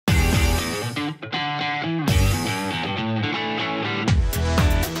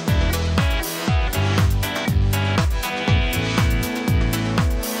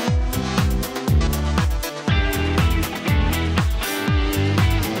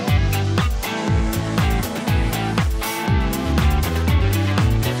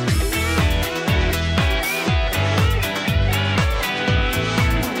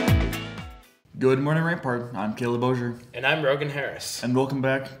Good morning, Rampart. I'm Caleb Osier. And I'm Rogan Harris. And welcome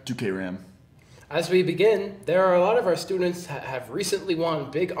back to Kram. As we begin, there are a lot of our students have recently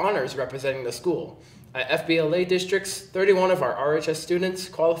won big honors representing the school. At FBLA districts, 31 of our RHS students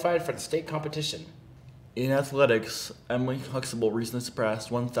qualified for the state competition. In athletics, Emily Huxtable recently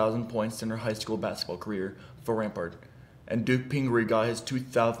surpassed 1,000 points in her high school basketball career for Rampart, and Duke Pingree got his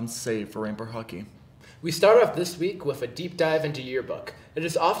 2,000th save for Rampart hockey. We start off this week with a deep dive into yearbook. It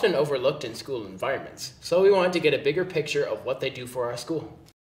is often overlooked in school environments, so we wanted to get a bigger picture of what they do for our school.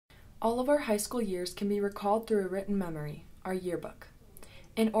 All of our high school years can be recalled through a written memory, our yearbook.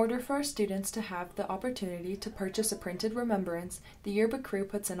 In order for our students to have the opportunity to purchase a printed remembrance, the yearbook crew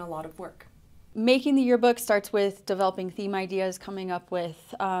puts in a lot of work. Making the yearbook starts with developing theme ideas, coming up with,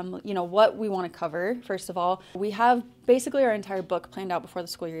 what we want to cover, first of all. We have basically our entire book planned out before the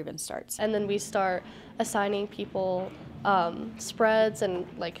school year even starts. And then we start assigning people spreads and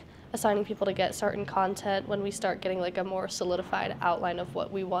assigning people to get certain content when we start getting a more solidified outline of what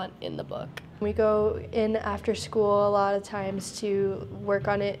we want in the book. We go in after school a lot of times to work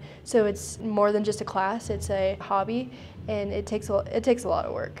on it, so it's more than just a class, it's a hobby, and it takes a lot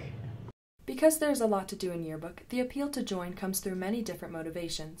of work. Because there's a lot to do in yearbook, the appeal to join comes through many different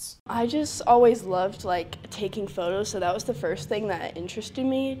motivations. I just always loved taking photos, so that was the first thing that interested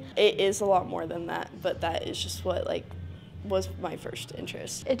me. It is a lot more than that, but that is just what was my first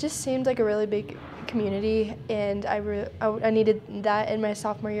interest. It just seemed like a really big community, and I needed that in my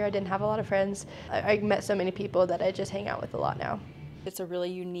sophomore year. I didn't have a lot of friends. I met so many people that I just hang out with a lot now. It's a really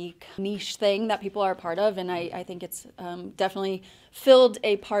unique niche thing that people are a part of, and I think it's definitely filled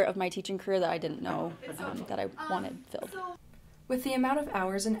a part of my teaching career that I didn't know that I wanted filled. With the amount of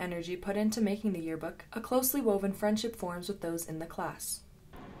hours and energy put into making the yearbook, a closely woven friendship forms with those in the class.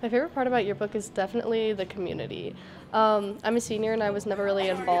 My favorite part about yearbook is definitely the community. I'm a senior and I was never really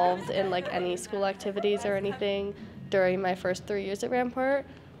involved in any school activities or anything during my first 3 years at Rampart.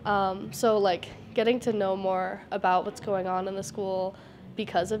 So getting to know more about what's going on in the school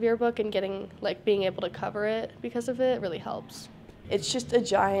because of yearbook and being able to cover it because of it really helps. It's just a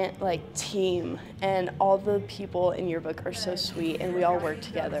giant team, and all the people in yearbook are so sweet, and we all work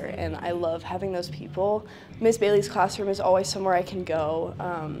together, and I love having those people. Miss Bailey's classroom is always somewhere I can go.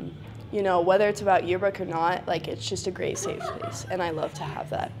 Whether it's about yearbook or not, it's just a great safe space, and I love to have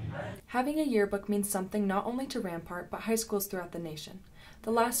that. Having a yearbook means something not only to Rampart, but high schools throughout the nation.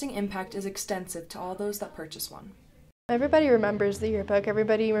 The lasting impact is extensive to all those that purchase one. Everybody remembers the yearbook.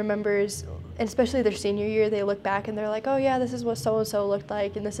 Everybody remembers, and especially their senior year, they look back and they're like, oh yeah, this is what so-and-so looked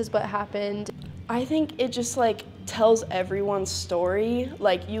like, and this is what happened. I think it just tells everyone's story.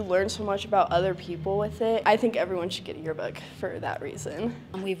 You learn so much about other people with it. I think everyone should get a yearbook for that reason.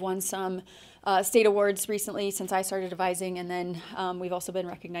 We've won some state awards recently since I started advising, and then we've also been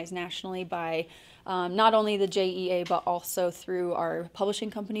recognized nationally by not only the JEA, but also through our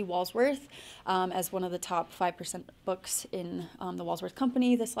publishing company, Walsworth, as one of the top 5% books in the Walsworth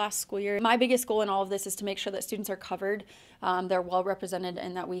company this last school year. My biggest goal in all of this is to make sure that students are covered, they're well represented,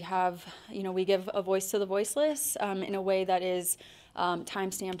 and that we have, we give a voice to the voiceless in a way that is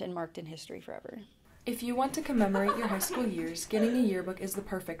time-stamped and marked in history forever. If you want to commemorate your high school years, getting a yearbook is the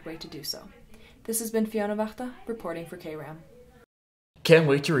perfect way to do so. This has been Fiona Vachta, reporting for Kram. Can't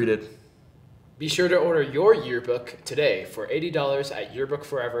wait to read it. Be sure to order your yearbook today for $80 at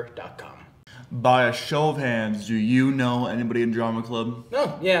yearbookforever.com. By a show of hands, do you know anybody in drama club?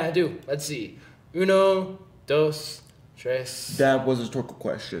 No, yeah, I do. Let's see. Uno, dos, tres. That was a rhetorical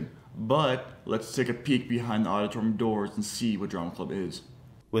question, but let's take a peek behind the auditorium doors and see what drama club is.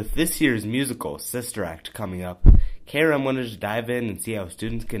 With this year's musical, Sister Act, coming up, Kram wanted to dive in and see how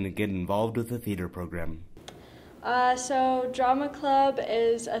students can get involved with the theater program. So drama club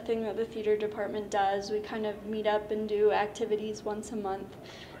is a thing that the theater department does. We kind of meet up and do activities once a month.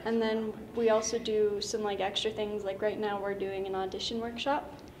 And then we also do some extra things. Right now we're doing an audition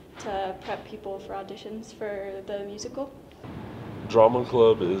workshop to prep people for auditions for the musical. Drama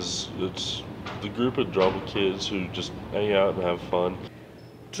club it's the group of drama kids who just hang out and have fun.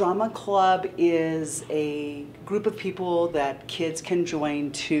 Drama club is a group of people that kids can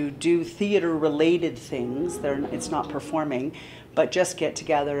join to do theater-related things. It's not performing, but just get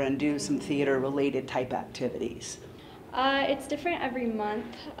together and do some theater-related type activities. It's different every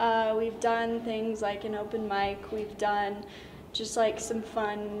month. We've done things like an open mic. We've done just some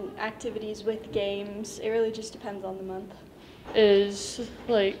fun activities with games. It really just depends on the month. Is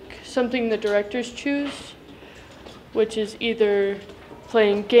something the directors choose, which is either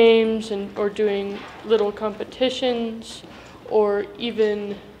playing games or doing little competitions, or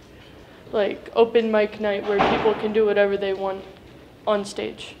even open mic night where people can do whatever they want on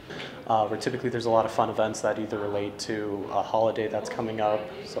stage. where typically there's a lot of fun events that either relate to a holiday that's coming up,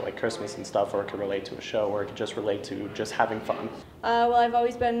 so like Christmas and stuff, or it could relate to a show, or it could just relate to just having fun. Well, I've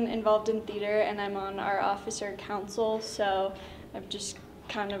always been involved in theater, and I'm on our officer council, so I've just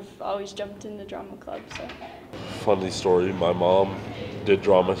kind of always jumped in the drama club. So. Funny story, my mom did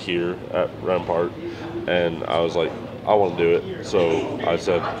drama here at Rampart, and I was like, I want to do it. So I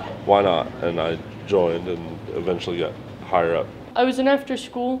said, why not? And I joined and eventually got higher up. I was an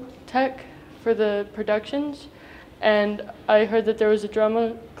after-school tech for the productions, and I heard that there was a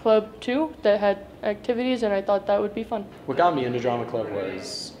drama club too that had activities, and I thought that would be fun. What got me into drama club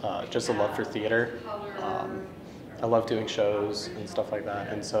was just a love for theater. I love doing shows and stuff like that,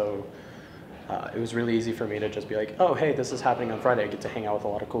 and so it was really easy for me to just be like, oh, hey, this is happening on Friday. I get to hang out with a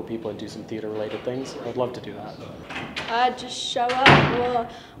lot of cool people and do some theater-related things. I'd love to do that. Just show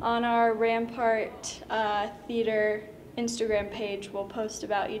up. On our Rampart Theater Instagram page, we'll post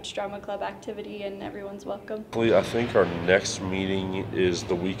about each drama club activity, and everyone's welcome. I think our next meeting is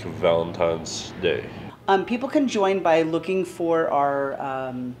the week of Valentine's Day. People can join by looking for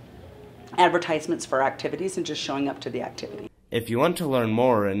our advertisements for activities and just showing up to the activity. If you want to learn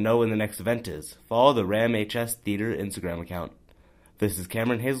more and know when the next event is, follow the RAMHS Theater Instagram account. This is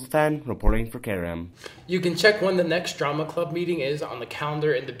Cameron Hazelton reporting for Kram. You can check when the next drama club meeting is on the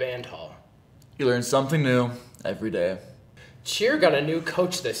calendar in the band hall. You learn something new every day. Cheer got a new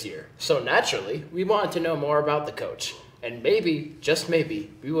coach this year, so naturally, we wanted to know more about the coach. And maybe, just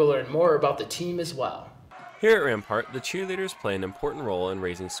maybe, we will learn more about the team as well. Here at Rampart, the cheerleaders play an important role in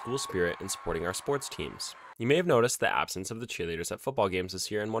raising school spirit and supporting our sports teams. You may have noticed the absence of the cheerleaders at football games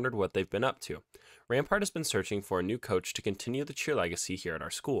this year and wondered what they've been up to. Rampart has been searching for a new coach to continue the cheer legacy here at our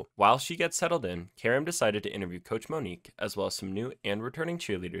school. While she gets settled in, Kram decided to interview Coach Monique, as well as some new and returning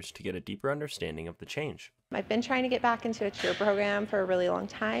cheerleaders to get a deeper understanding of the change. I've been trying to get back into a cheer program for a really long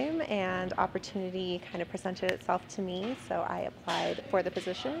time, and opportunity kind of presented itself to me, so I applied for the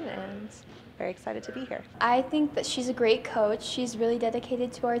position and very excited to be here. I think that she's a great coach. She's really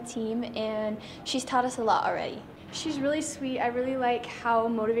dedicated to our team, and she's taught us a lot already. She's really sweet. I really like how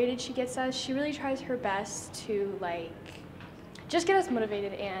motivated she gets us. She really tries her best to just get us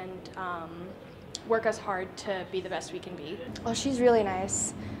motivated and work us hard to be the best we can be. Well, she's really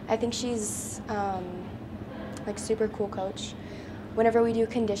nice. I think she's super cool coach. Whenever we do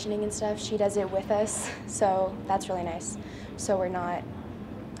conditioning and stuff, she does it with us, so that's really nice. So we're not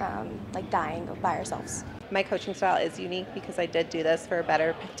dying by ourselves. My coaching style is unique because I did do this for a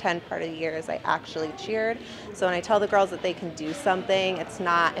better 10 part of the years. I actually cheered. So when I tell the girls that they can do something, it's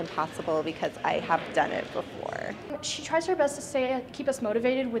not impossible because I have done it before. She tries her best to keep us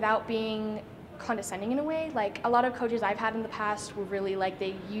motivated without being condescending in a way. A lot of coaches I've had in the past were really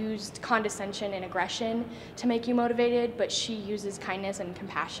they used condescension and aggression to make you motivated, but she uses kindness and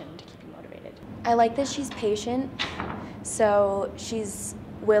compassion to keep you motivated. I like that she's patient, so she's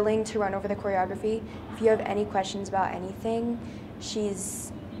willing to run over the choreography. If you have any questions about anything,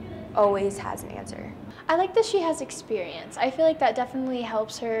 she's always has an answer. I like that she has experience. I feel like that definitely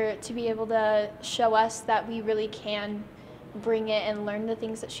helps her to be able to show us that we really can bring it and learn the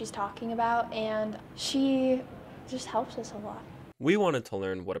things that she's talking about, and she just helps us a lot. We wanted to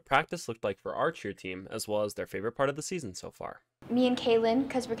learn what a practice looked like for our cheer team, as well as their favorite part of the season so far. Me and Kaylin,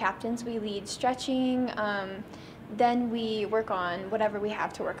 because we're captains, we lead stretching, then we work on whatever we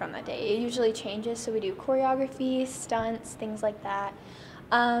have to work on that day. It usually changes, so we do choreography, stunts, things like that.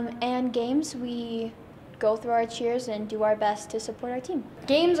 And games, we go through our cheers and do our best to support our team.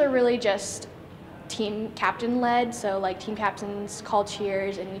 Games are really just team captain led, so team captains call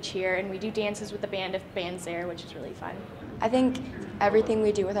cheers and we cheer, and we do dances with the band if band's there, which is really fun. I think everything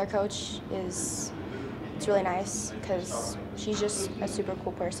we do with our coach it's really nice because she's just a super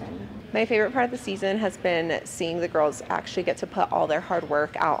cool person. My favorite part of the season has been seeing the girls actually get to put all their hard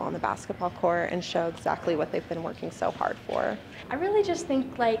work out on the basketball court and show exactly what they've been working so hard for. I really just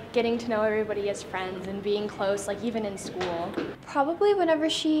think getting to know everybody as friends and being close, even in school. Probably whenever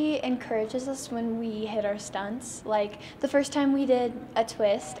she encourages us when we hit our stunts. The first time we did a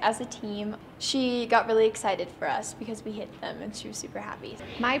twist as a team, she got really excited for us because we hit them and she was super happy.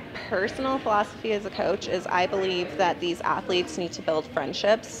 My personal philosophy as a coach is I believe that these athletes need to build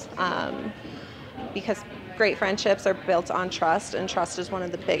friendships because great friendships are built on trust, and trust is one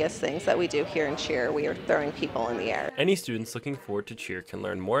of the biggest things that we do here in cheer. We are throwing people in the air. Any students looking forward to cheer can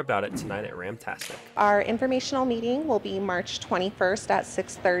learn more about it tonight at Ramtastic. Our informational meeting will be March 21st at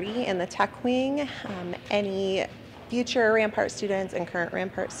 6:30 in the tech wing. Any Future Rampart students and current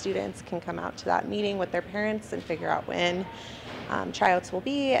Rampart students can come out to that meeting with their parents and figure out when tryouts will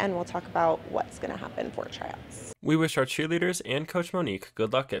be, and we'll talk about what's going to happen for tryouts. We wish our cheerleaders and Coach Monique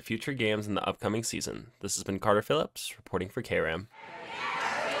good luck at future games in the upcoming season. This has been Carter Phillips reporting for KRAM.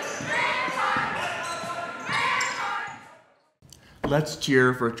 Let's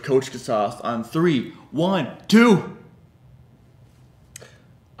cheer for Coach Casas on 3, 1, 2.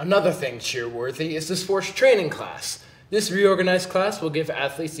 Another thing cheer-worthy is the sports training class. This reorganized class will give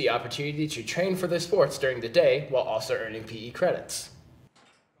athletes the opportunity to train for their sports during the day while also earning PE credits.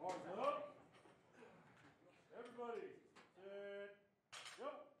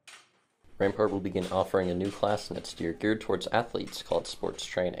 Rampart will begin offering a new class next year geared towards athletes called sports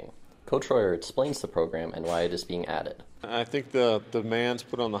training. Coach Royer explains the program and why it is being added. I think the demands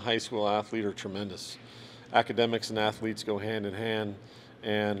put on the high school athlete are tremendous. Academics and athletes go hand in hand,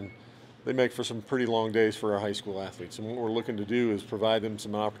 and they make for some pretty long days for our high school athletes. And what we're looking to do is provide them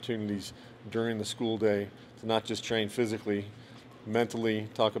some opportunities during the school day to not just train physically, mentally,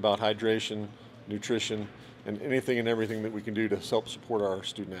 talk about hydration, nutrition, and anything and everything that we can do to help support our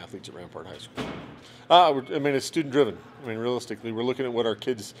student athletes at Rampart High School. I mean, it's student driven. I mean, realistically, we're looking at what our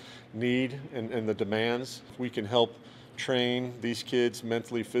kids need and the demands. If we can help train these kids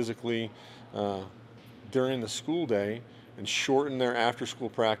mentally, physically during the school day and shorten their after-school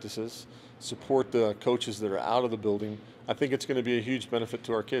practices, support the coaches that are out of the building, I think it's going to be a huge benefit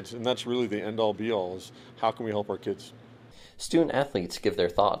to our kids. And that's really the end-all be-all, is how can we help our kids? Student athletes give their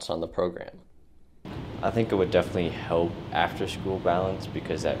thoughts on the program. I think it would definitely help after-school balance,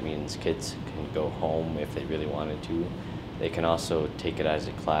 because that means kids can go home if they really wanted to. They can also take it as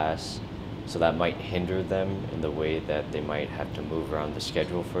a class, so that might hinder them in the way that they might have to move around the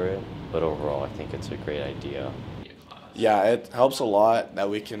schedule for it. But overall, I think it's a great idea. Yeah, it helps a lot that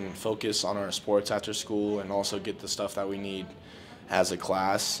we can focus on our sports after school and also get the stuff that we need as a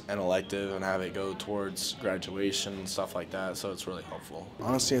class and elective and have it go towards graduation and stuff like that, so it's really helpful.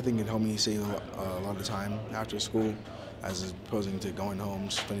 Honestly, I think it helped me save a lot of time after school as opposed to going home,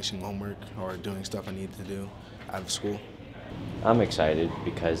 just finishing homework or doing stuff I need to do out of school. I'm excited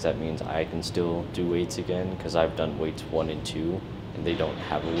because that means I can still do weights again, because I've done weights 1 and 2 and they don't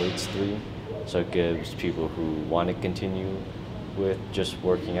have a weights 3. So it gives people who want to continue with just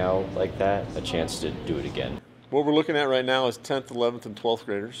working out like that a chance to do it again. What we're looking at right now is 10th, 11th, and 12th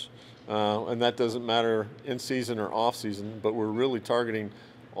graders, and that doesn't matter in season or off season, but we're really targeting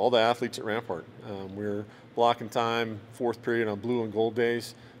all the athletes at Rampart. We're blocking time, 4th period on blue and gold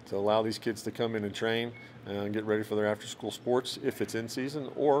days, to allow these kids to come in and train and get ready for their after-school sports if it's in season,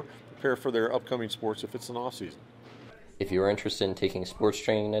 or prepare for their upcoming sports if it's an off season. If you are interested in taking sports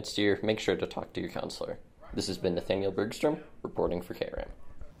training next year, make sure to talk to your counselor. This has been Nathaniel Bergstrom reporting for KRAM.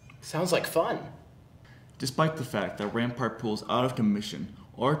 Sounds like fun. Despite the fact that Rampart Pool is out of commission,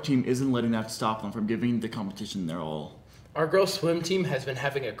 our team isn't letting that stop them from giving the competition their all. Our girls swim team has been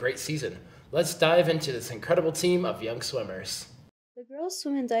having a great season. Let's dive into this incredible team of young swimmers. The girls'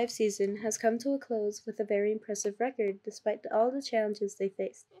 swim and dive season has come to a close with a very impressive record despite all the challenges they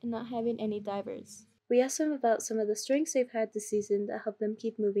faced and not having any divers. We asked them about some of the strengths they've had this season that help them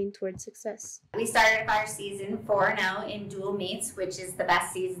keep moving towards success. We started our season 4-0 in dual meets, which is the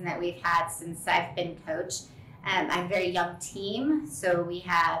best season that we've had since I've been coach. I'm a very young team, so we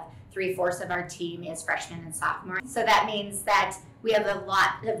have 3/4 of our team is freshmen and sophomores. So that means that we have a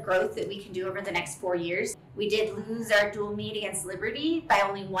lot of growth that we can do over the next 4 years. We did lose our dual meet against Liberty by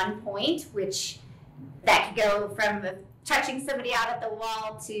only 1 point, which that could go from touching somebody out at the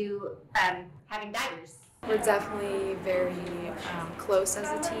wall to having divers. We're definitely very close as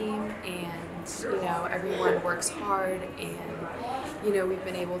a team, and everyone works hard, and we've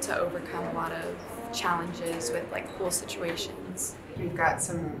been able to overcome a lot of challenges with pool situations. We've got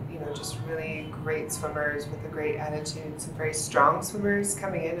some just really great swimmers with a great attitude, some very strong swimmers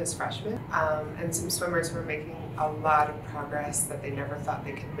coming in as freshmen, and some swimmers who are making a lot of progress that they never thought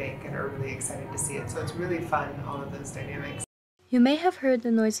they could make and are really excited to see it. So it's really fun, all of those dynamics. You may have heard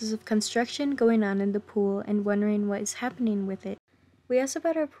the noises of construction going on in the pool and wondering what is happening with it. We asked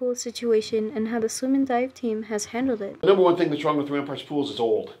about our pool situation and how the swim and dive team has handled it. The number one thing that's wrong with Rampart's pool is it's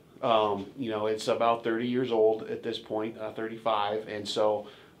old. It's about 30 years old at this point, 35, and so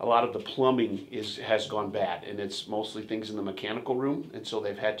a lot of the plumbing has gone bad, and it's mostly things in the mechanical room, and so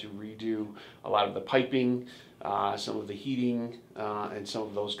they've had to redo a lot of the piping, some of the heating, and some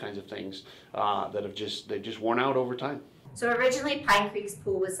of those kinds of things that they've just worn out over time. So originally Pine Creek's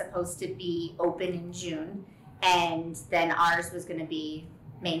pool was supposed to be open in June, and then ours was going to be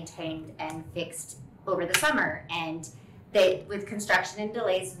maintained and fixed over the summer. And with construction and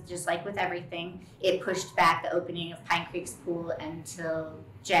delays, just like with everything, it pushed back the opening of Pine Creek's pool until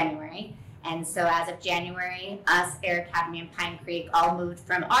January. And so as of January, us, Air Academy, and Pine Creek all moved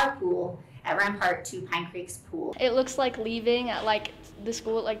from our pool at Rampart to Pine Creek's pool. It looks like leaving at like the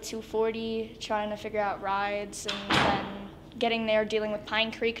school at like 2:40, trying to figure out rides, and then getting there, dealing with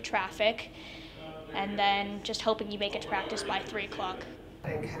Pine Creek traffic, and then just hoping you make it to practice by 3 o'clock.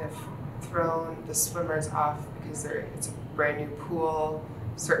 And kind of thrown the swimmers off because it's a brand new pool,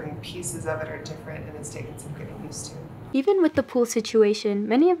 certain pieces of it are different, and it's taken some getting used to. Even with the pool situation,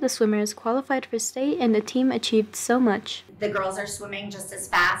 many of the swimmers qualified for state and the team achieved so much. The girls are swimming just as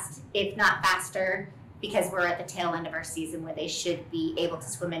fast, if not faster, because we're at the tail end of our season where they should be able to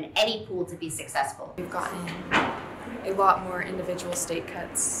swim in any pool to be successful. We've gotten a lot more individual state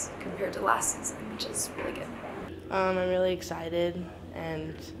cuts compared to last season, which is really good. I'm really excited,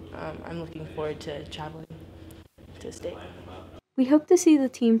 and I'm looking forward to traveling to state. We hope to see the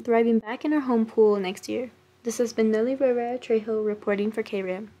team thriving back in our home pool next year. This has been Nelly Rivera Trejo reporting for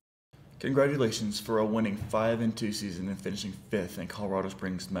KRAM. Congratulations for a winning 5-2 season and finishing 5th in Colorado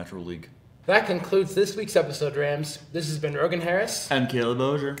Springs Metro League. That concludes this week's episode, Rams. This has been Rogan Harris and Caleb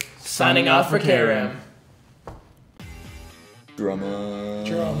Ozier signing off for KRAM. Drama.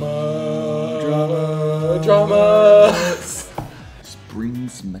 Drama. Drama. Drama.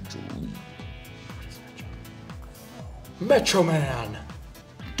 Springs Metro League. Metro Man.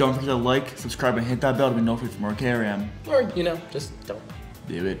 Don't forget to like, subscribe, and hit that bell to be notified for more KRAM. Or, just don't.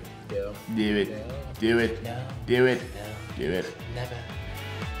 Do it. Do. Do it. No. Do it. No. Do it. No. Do it. Never.